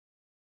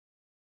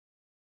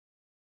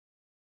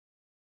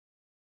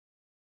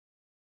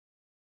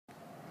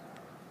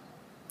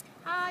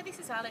Hi, this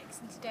is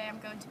Alex, and today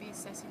I'm going to be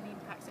assessing the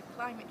impacts of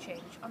climate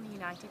change on the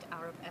United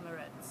Arab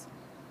Emirates.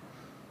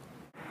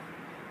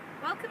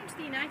 Welcome to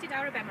the United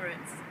Arab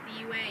Emirates,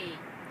 the UAE.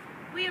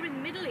 We are in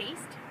the Middle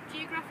East,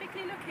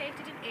 geographically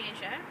located in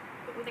Asia,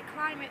 but with a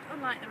climate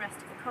unlike the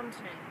rest of the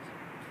continent.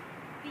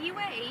 The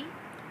UAE,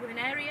 with an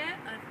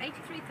area of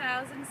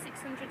 83,600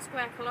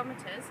 square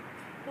kilometres,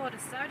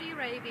 borders Saudi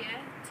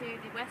Arabia to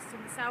the west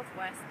and the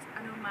southwest,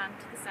 and Oman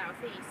to the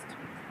southeast.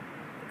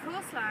 The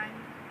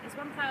coastline is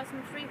 1,318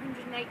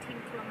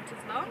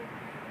 kilometres long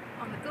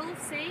on the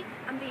Gulf Sea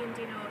and the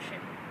Indian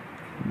Ocean.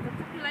 The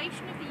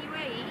population of the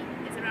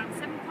UAE is around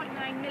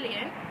 7.9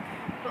 million,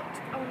 but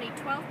only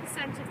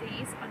 12% of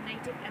these are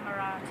native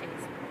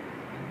Emiratis.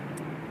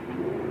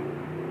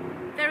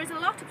 There is a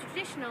lot of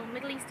traditional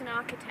Middle Eastern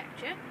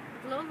architecture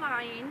with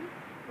low-lying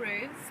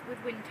roofs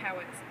with wind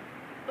towers,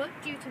 but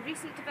due to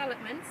recent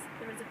developments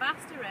there is a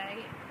vast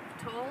array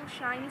of tall,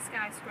 shiny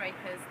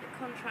skyscrapers that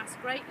contrast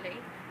greatly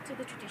to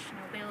the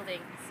traditional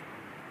buildings.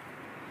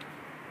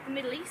 The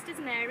Middle East as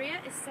an area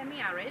is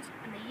semi-arid,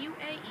 and the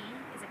UAE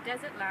is a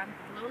desert land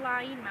with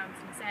low-lying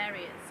mountainous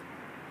areas.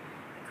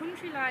 The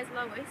country lies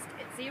lowest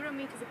at 0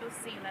 metres above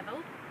sea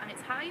level, and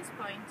its highest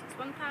point is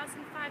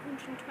 1,527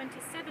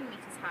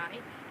 metres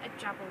high at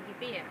Jabal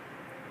Yabir.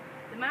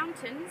 The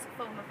mountains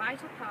form a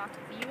vital part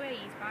of the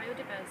UAE's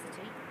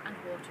biodiversity and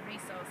water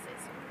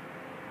resources.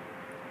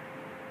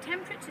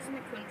 Temperatures in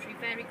the country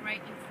vary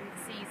greatly through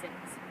the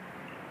seasons.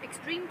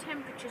 Extreme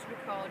temperatures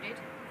recorded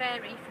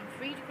vary from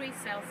 3 degrees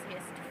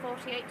Celsius to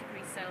 48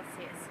 degrees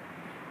Celsius,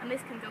 and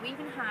this can go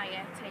even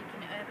higher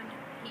taking urban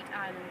heat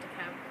island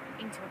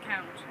into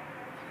account.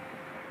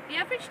 The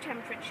average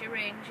temperature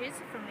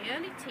ranges from the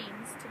early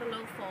teens to the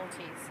low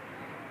 40s.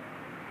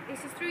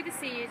 This is through the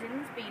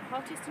seasons, being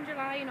hottest in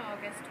July and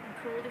August and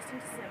coldest in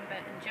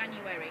December and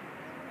January.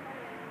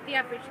 The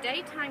average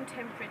daytime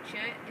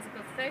temperature is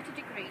above 30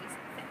 degrees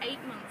for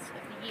 8 months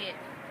of the year.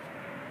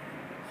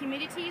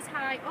 Humidity is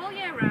high all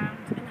year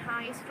round and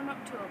highest from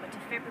October to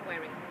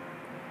February.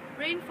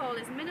 Rainfall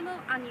is minimal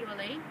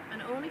annually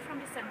and only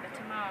from December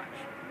to March.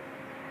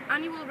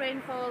 Annual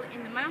rainfall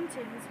in the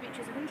mountains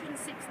reaches 116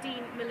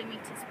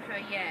 millimetres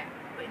per year,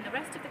 but in the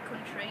rest of the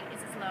country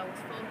is as low as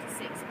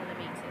 46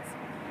 millimetres.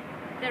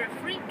 There are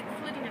freak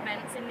flooding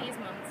events in these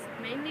months,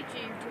 mainly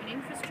due to an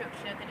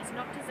infrastructure that is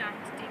not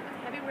designed to deal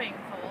with heavy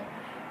rainfall,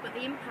 but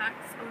the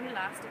impacts only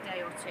last a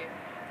day or two.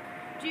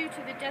 Due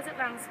to the desert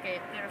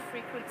landscape, there are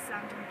frequent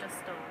sand and dust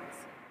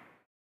storms.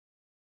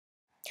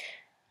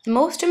 The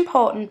most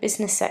important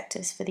business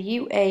sectors for the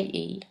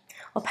UAE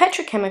are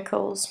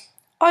petrochemicals,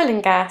 oil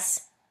and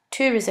gas,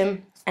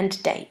 tourism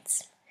and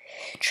dates.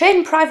 Trade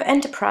and private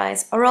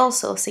enterprise are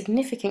also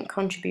significant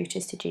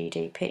contributors to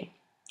GDP.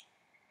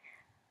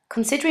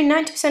 Considering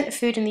 90% of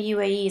food in the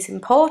UAE is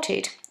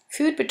imported,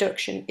 food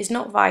production is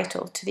not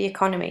vital to the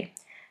economy,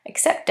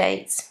 except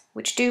dates,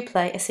 which do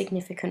play a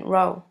significant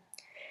role.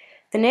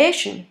 The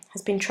nation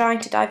has been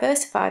trying to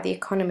diversify the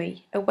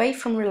economy away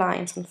from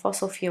reliance on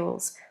fossil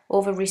fuels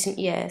over recent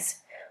years,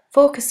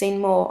 focusing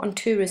more on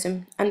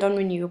tourism and on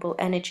renewable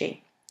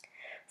energy.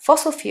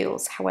 Fossil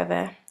fuels,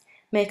 however,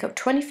 make up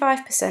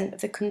 25%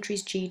 of the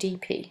country's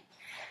GDP,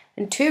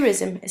 and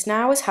tourism is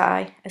now as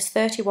high as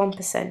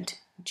 31%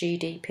 of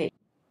GDP.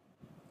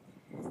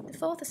 The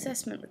fourth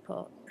assessment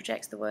report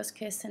projects the worst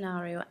case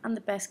scenario and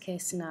the best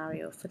case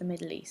scenario for the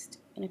Middle East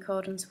in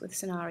accordance with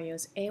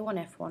scenarios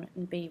A1, F1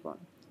 and B1.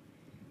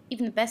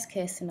 Even the best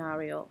case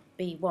scenario,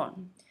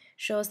 B1,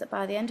 shows that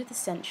by the end of the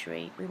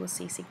century we will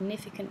see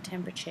significant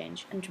temperature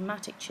change and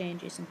dramatic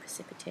changes in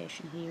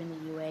precipitation here in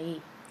the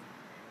UAE.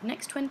 The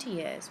next 20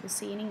 years will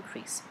see an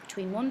increase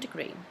between 1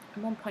 degree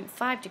and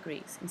 1.5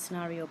 degrees in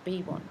scenario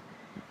B1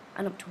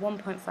 and up to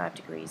 1.5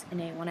 degrees in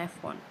A1,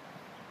 F1.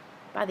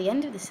 By the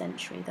end of the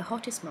century, the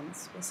hottest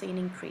months will see an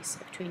increase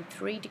of between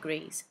 3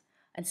 degrees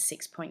and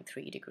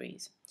 6.3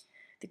 degrees.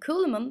 The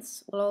cooler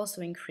months will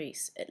also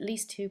increase at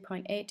least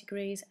 2.8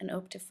 degrees and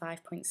up to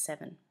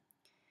 5.7.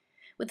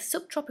 With the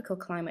subtropical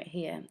climate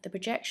here, the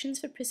projections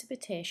for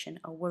precipitation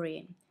are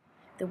worrying.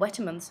 The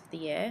wetter months of the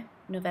year,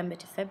 November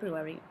to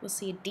February, will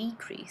see a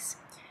decrease,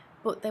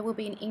 but there will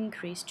be an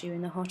increase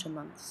during the hotter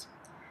months.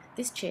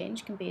 This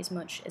change can be as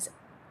much as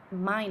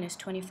minus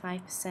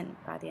 25%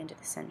 by the end of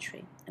the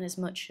century and as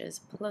much as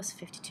plus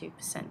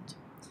 52%.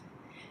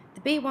 The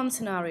B1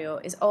 scenario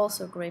is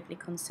also gravely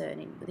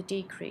concerning, with a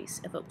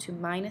decrease of up to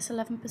minus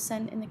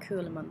 11% in the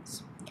cooler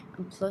months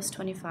and plus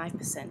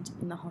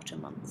 25% in the hotter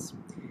months.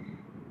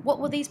 What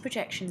will these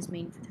projections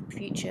mean for the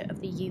future of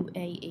the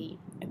UAE,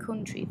 a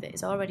country that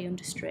is already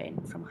under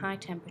strain from high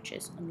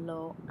temperatures and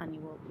low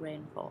annual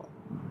rainfall?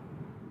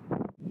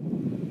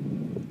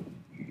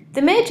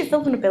 The major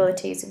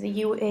vulnerabilities of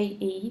the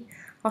UAE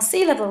are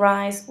sea level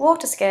rise,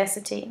 water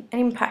scarcity and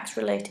impacts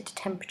related to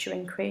temperature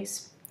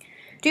increase.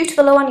 Due to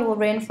the low annual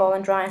rainfall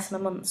and dry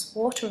summer months,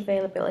 water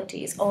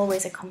availability is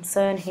always a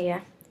concern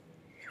here.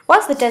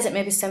 Whilst the desert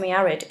may be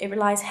semi-arid, it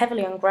relies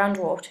heavily on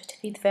groundwater to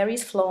feed the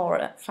various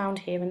flora found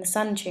here in the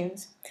sand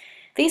dunes.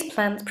 These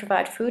plants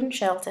provide food and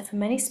shelter for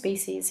many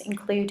species,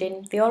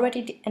 including the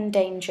already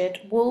endangered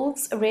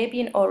wolves,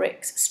 Arabian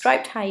oryx,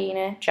 striped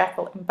hyena,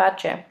 jackal and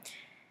badger.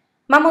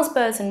 Mammals,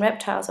 birds and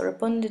reptiles are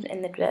abundant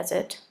in the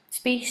desert.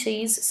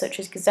 Species such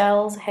as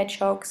gazelles,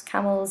 hedgehogs,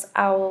 camels,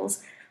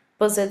 owls,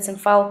 buzzards and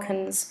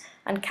falcons,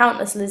 and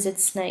countless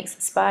lizards, snakes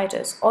and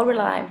spiders all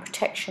rely on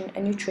protection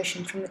and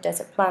nutrition from the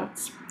desert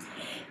plants.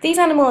 These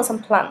animals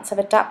and plants have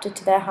adapted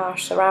to their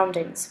harsh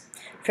surroundings.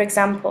 For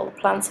example,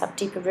 plants have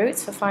deeper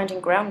roots for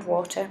finding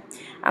groundwater,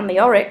 and the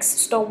oryx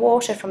store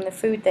water from the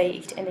food they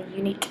eat in a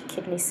unique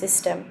kidney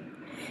system.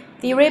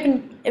 The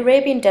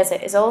Arabian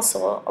Desert is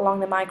also along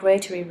the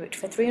migratory route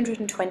for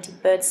 320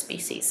 bird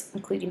species,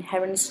 including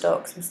herons,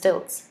 storks and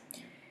stilts.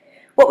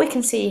 What we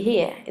can see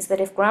here is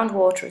that if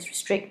groundwater is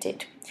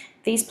restricted,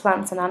 these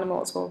plants and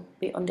animals will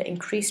be under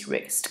increased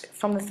risk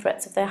from the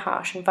threats of their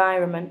harsh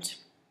environment.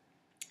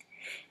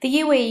 The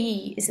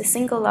UAE is the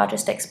single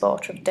largest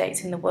exporter of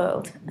dates in the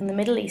world, and the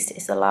Middle East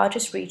is the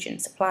largest region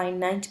supplying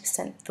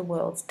 90% of the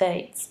world's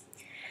dates.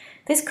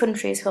 This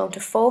country is home to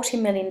 40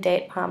 million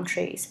date palm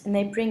trees, and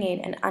they bring in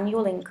an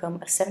annual income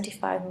of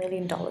 $75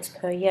 million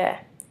per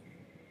year.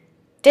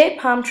 Date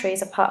palm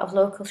trees are part of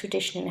local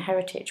tradition and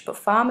heritage, but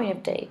farming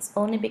of dates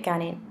only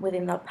began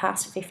within the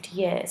past 50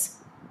 years.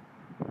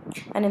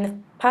 And in the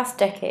past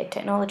decade,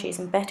 technologies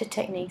and better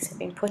techniques have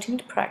been put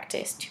into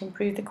practice to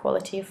improve the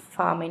quality of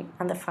farming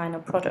and the final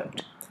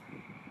product.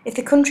 If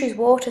the country's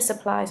water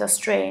supplies are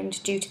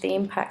strained due to the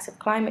impacts of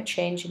climate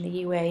change in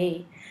the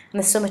UAE, and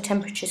the summer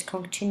temperatures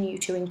continue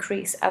to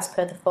increase as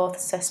per the fourth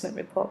assessment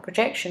report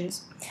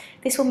projections,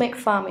 this will make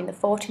farming the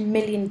 40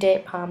 million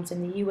date palms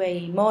in the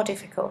UAE more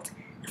difficult,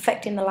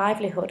 affecting the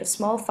livelihood of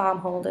small farm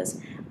holders,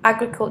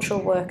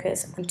 agricultural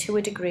workers, and to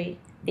a degree,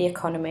 the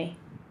economy.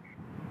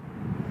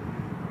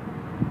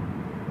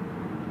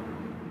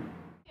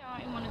 We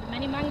are in one of the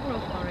many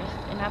mangrove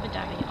forests in Abu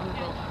Dhabi on the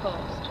Gulf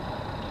Coast.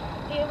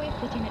 Here we're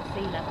sitting at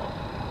sea level.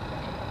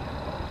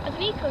 As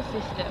an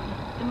ecosystem,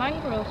 the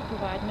mangroves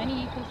provide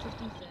many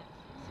ecosystem services,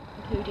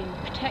 including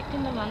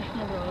protecting the land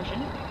from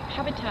erosion,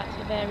 habitats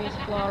for various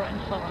flora and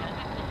fauna,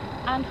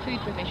 and food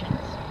provisions,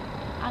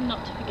 and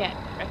not to forget,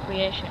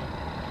 recreation.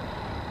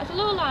 As a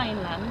low-lying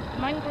land,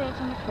 the mangroves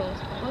on the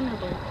coast are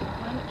vulnerable to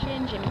climate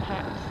change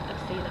impacts of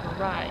sea level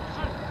rise.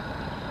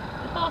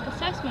 The fourth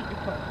assessment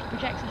report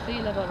projects a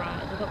sea level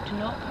rise of up to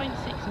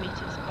 0.6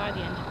 metres by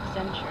the end of the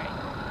century.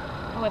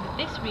 However,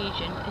 this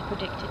region is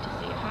predicted to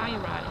see a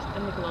higher rise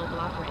than the global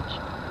average.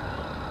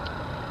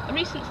 A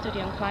recent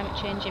study on climate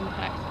change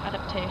impacts,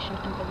 adaptation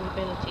and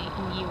vulnerability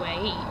in the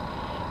UAE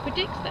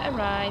predicts that a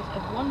rise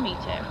of 1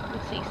 metre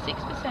would see 6%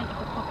 of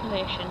the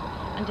population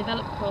and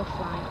developed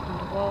coastline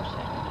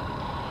underwater,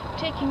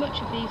 taking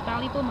much of these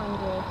valuable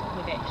mangroves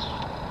with it.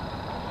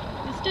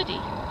 The study,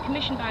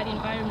 commissioned by the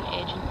Environment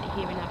Agency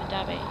here in Abu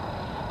Dhabi,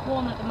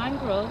 warned that the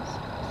mangroves,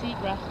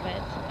 seagrass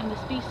beds and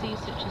the species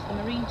such as the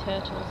marine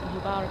turtles and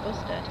Hubara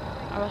bustard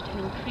are at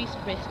an increased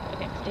risk of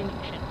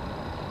extinction.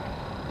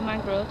 The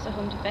mangroves are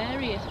home to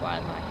various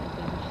wildlife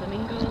including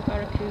flamingos,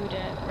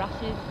 barracuda,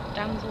 wrasses,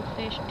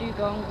 damselfish,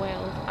 dugong,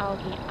 whales,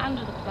 algae and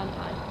other plant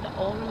life that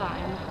all rely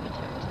on the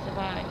habitat to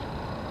survive.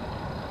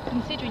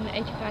 Considering that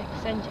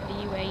 85% of the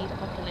UAE's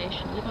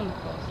population live on the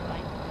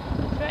coastline,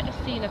 the threat of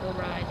sea level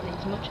rise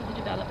leaves much of the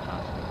developed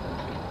parts of the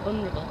country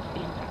vulnerable to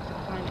the impacts of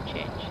climate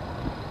change.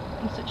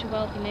 In such a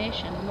wealthy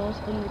nation, the most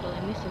vulnerable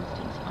in this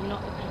instance are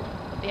not the poor,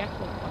 but the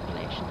affluent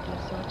population in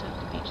the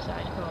sought-after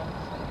beachside homes,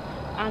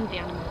 and the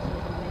animals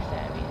living in this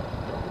area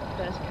that will be the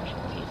first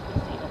casualties of the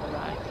sea level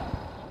rise.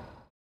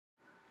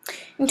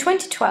 In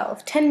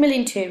 2012, 10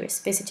 million tourists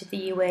visited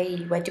the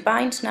UAE, where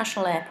Dubai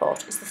International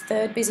Airport is the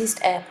third busiest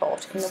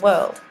airport in the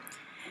world.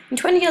 In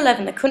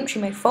 2011, the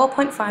country made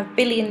 $4.5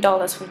 billion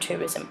from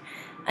tourism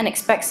and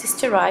expects this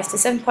to rise to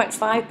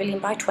 $7.5 billion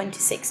by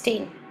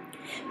 2016.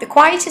 The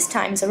quietest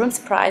times are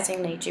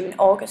unsurprisingly during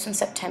August and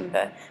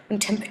September, when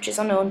temperatures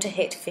are known to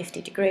hit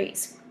 50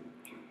 degrees.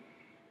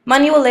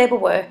 Manual labour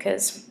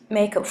workers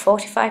make up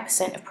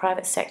 45% of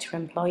private sector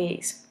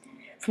employees.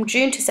 From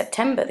June to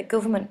September, the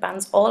government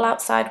bans all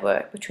outside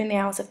work between the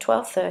hours of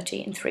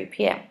 12:30 and 3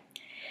 p.m.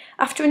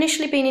 After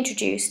initially being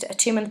introduced at a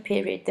 2-month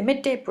period, the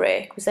midday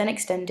break was then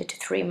extended to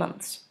 3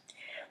 months.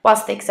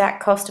 Whilst the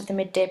exact cost of the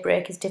midday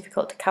break is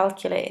difficult to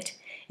calculate,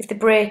 if the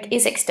break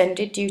is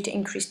extended due to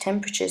increased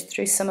temperatures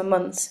through summer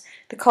months,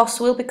 the costs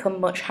will become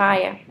much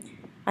higher,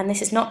 and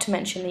this is not to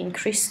mention the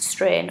increased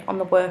strain on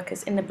the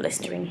workers in the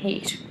blistering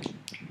heat.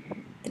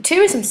 The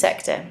tourism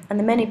sector and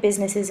the many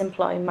businesses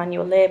employing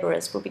manual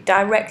labourers will be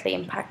directly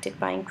impacted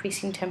by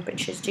increasing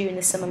temperatures during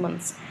the summer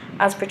months,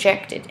 as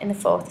projected in the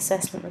fourth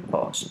assessment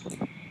report.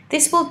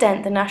 This will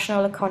dent the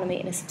national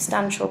economy in a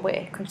substantial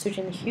way,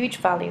 considering the huge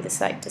value the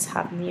sectors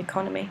have in the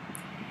economy.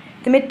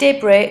 The midday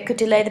break could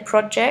delay the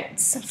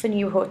projects for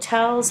new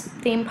hotels,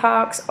 theme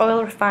parks,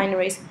 oil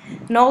refineries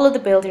and all other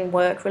building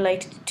work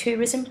related to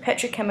tourism,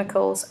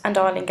 petrochemicals and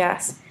oil and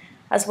gas,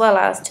 as well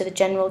as to the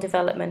general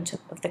development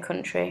of the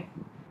country.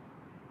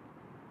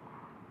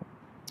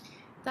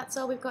 That's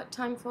all we've got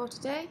time for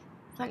today.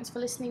 Thanks for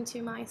listening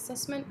to my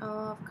assessment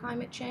of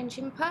climate change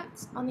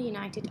impacts on the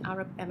United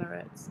Arab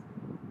Emirates.